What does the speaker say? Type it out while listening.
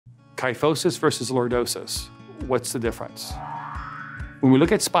Kyphosis versus lordosis. What's the difference? When we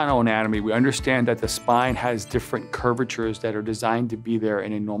look at spinal anatomy, we understand that the spine has different curvatures that are designed to be there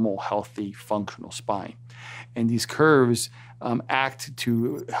in a normal, healthy, functional spine. And these curves act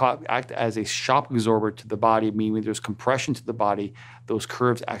as a shock absorber to the body, meaning when there's compression to the body, those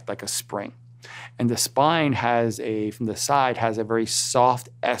curves act like a spring. And the spine from the side has a very soft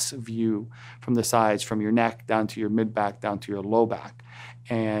S view from the sides, from your neck down to your mid-back, down to your low back.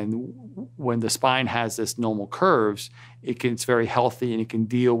 And when the spine has this normal curves, it's very healthy and it can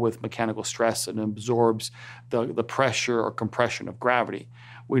deal with mechanical stress and absorbs the pressure or compression of gravity.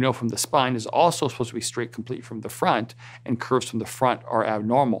 We know from the spine is also supposed to be straight complete from the front, and curves from the front are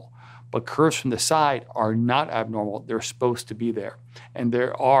abnormal. But curves from the side are not abnormal. They're supposed to be there. And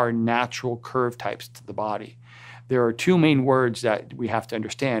there are natural curve types to the body. There are two main words that we have to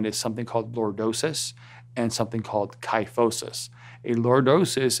understand. Is something called lordosis and something called kyphosis. A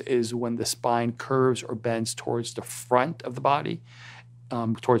lordosis is when the spine curves or bends towards the front of the body,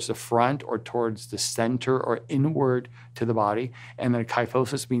 towards the front or towards the center or inward to the body. And then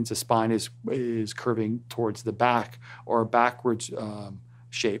kyphosis means the spine is curving towards the back or a backwards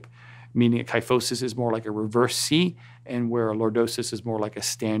shape, meaning a kyphosis is more like a reverse C, and where a lordosis is more like a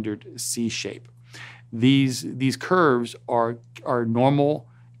standard C shape. These curves are normal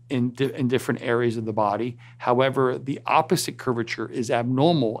in different areas of the body. However, the opposite curvature is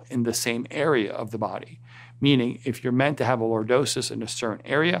abnormal in the same area of the body. Meaning, if you're meant to have a lordosis in a certain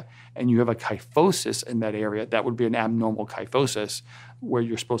area and you have a kyphosis in that area, that would be an abnormal kyphosis where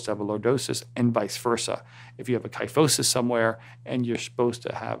you're supposed to have a lordosis, and vice versa. If you have a kyphosis somewhere and you're supposed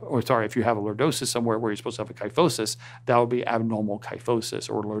to have, if you have a lordosis somewhere where you're supposed to have a kyphosis, that would be abnormal kyphosis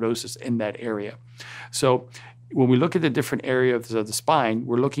or lordosis in that area. So when we look at the different areas of the spine,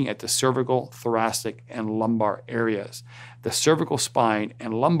 we're looking at the cervical, thoracic, and lumbar areas. The cervical spine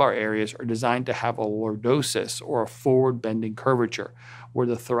and lumbar areas are designed to have a lordosis or a forward bending curvature, where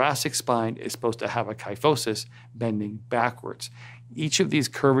the thoracic spine is supposed to have a kyphosis bending backwards. Each of these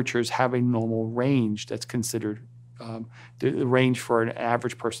curvatures have a normal range that's considered the range for an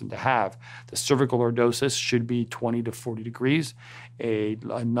average person to have. The cervical lordosis should be 20 to 40 degrees. A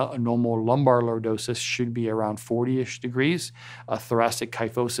normal lumbar lordosis should be around 40-ish degrees. A thoracic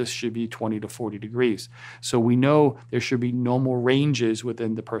kyphosis should be 20 to 40 degrees. So we know there should be normal ranges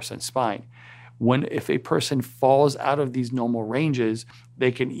within the person's spine. If a person falls out of these normal ranges,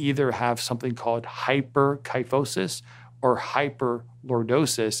 they can either have something called hyperkyphosis or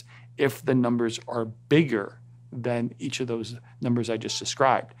hyperlordosis if the numbers are bigger than each of those numbers I just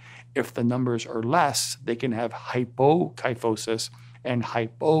described. If the numbers are less, they can have hypokyphosis and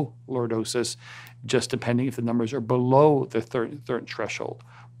hypolordosis, just depending if the numbers are below the third threshold.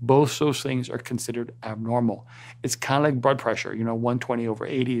 Both those things are considered abnormal. It's kind of like blood pressure. 120 over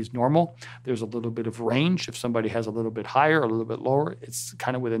 80 is normal. There's a little bit of range. If somebody has a little bit higher, a little bit lower, it's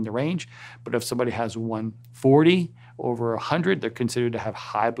kind of within the range. But if somebody has 140 over 100, they're considered to have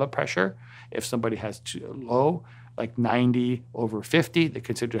high blood pressure. If somebody has too low, like 90 over 50, they're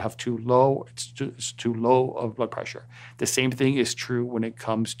considered to have too low. It's too low of blood pressure. The same thing is true when it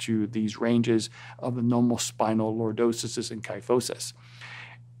comes to these ranges of the normal spinal lordoses and kyphosis.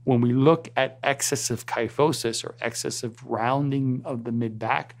 When we look at excessive kyphosis or excessive rounding of the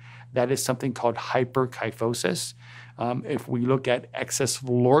mid-back, that is something called hyperkyphosis. If we look at excessive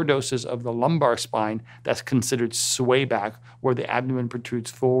lordosis of the lumbar spine, that's considered sway back, where the abdomen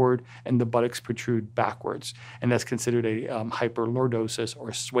protrudes forward and the buttocks protrude backwards. And that's considered a hyperlordosis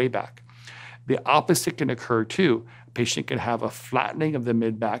or sway back. The opposite can occur too. A patient can have a flattening of the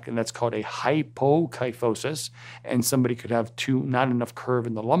mid-back, and that's called a hypokyphosis. And somebody could have not enough curve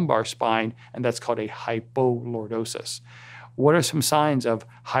in the lumbar spine, and that's called a hypolordosis. What are some signs of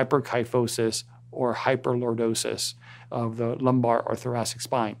hyperkyphosis or hyperlordosis of the lumbar or thoracic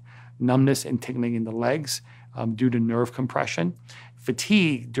spine? Numbness and tingling in the legs due to nerve compression.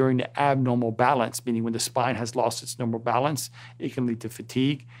 Fatigue during the abnormal balance, meaning when the spine has lost its normal balance, it can lead to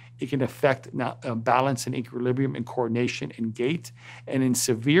fatigue. It can affect balance and equilibrium and coordination and gait. And in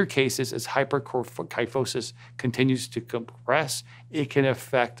severe cases, as hyperkyphosis continues to compress, it can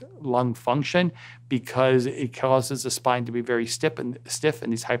affect lung function because it causes the spine to be very stiff in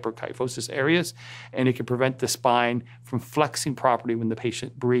these hyperkyphosis areas, and it can prevent the spine from flexing properly when the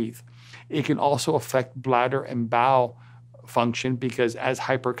patient breathes. It can also affect bladder and bowel function because as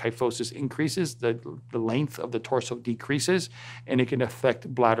hyperkyphosis increases, the length of the torso decreases, and it can affect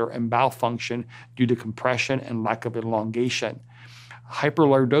bladder and bowel function due to compression and lack of elongation.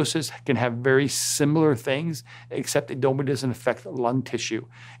 Hyperlordosis can have very similar things, except it normally doesn't affect lung tissue.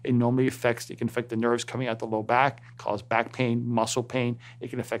 It can affect the nerves coming out the low back, cause back pain, muscle pain. It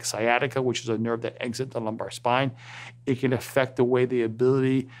can affect sciatica, which is a nerve that exits the lumbar spine. It can affect the way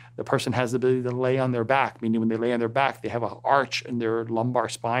the person has the ability to lay on their back, meaning when they lay on their back, they have an arch in their lumbar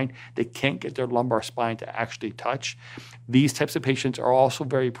spine. They can't get their lumbar spine to actually touch. These types of patients are also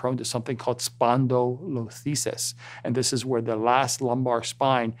very prone to something called spondylolisthesis. And this is where the last lumbar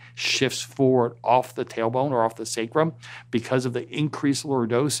spine shifts forward off the tailbone or off the sacrum. Because of the increased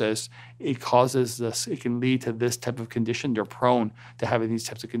lordosis, it can lead to this type of condition. They're prone to having these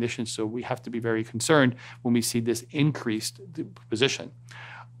types of conditions. So we have to be very concerned when we see this increased position.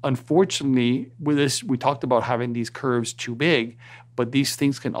 Unfortunately, with this, we talked about having these curves too big, but these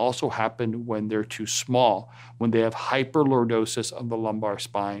things can also happen when they're too small, when they have hyperlordosis of the lumbar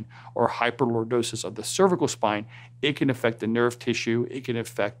spine or hyperlordosis of the cervical spine. It can affect the nerve tissue, it can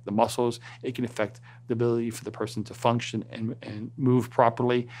affect the muscles, it can affect the ability for the person to function and move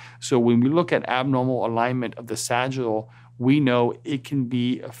properly. So when we look at abnormal alignment of the sagittal, we know it can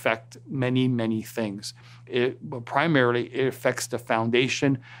affect many, many things. But primarily, it affects the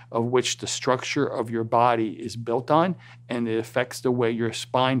foundation of which the structure of your body is built on, and it affects the way your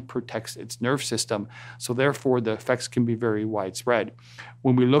spine protects its nerve system. So therefore, the effects can be very widespread.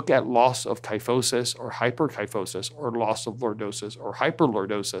 When we look at loss of kyphosis or hyperkyphosis, or loss of lordosis or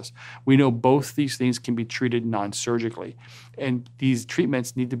hyperlordosis, we know both these things can be treated non-surgically. And these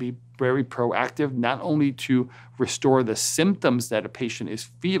treatments need to be very proactive, not only to restore the symptoms that a patient is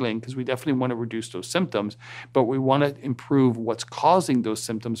feeling, because we definitely want to reduce those symptoms, but we want to improve what's causing those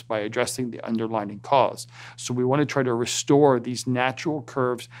symptoms by addressing the underlying cause. So we want to try to restore these natural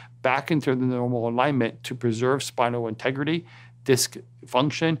curves back into the normal alignment to preserve spinal integrity, disc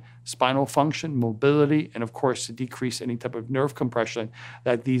function, spinal function, mobility, and of course to decrease any type of nerve compression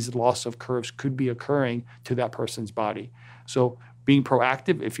that these loss of curves could be occurring to that person's body. So being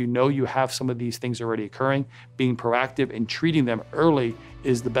proactive, if you know you have some of these things already occurring, being proactive and treating them early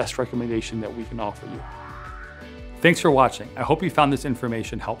is the best recommendation that we can offer you. Thanks for watching. I hope you found this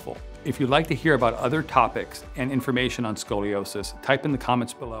information helpful. If you'd like to hear about other topics and information on scoliosis, type in the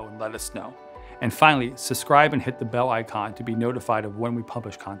comments below and let us know. And finally, subscribe and hit the bell icon to be notified of when we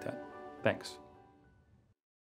publish content. Thanks.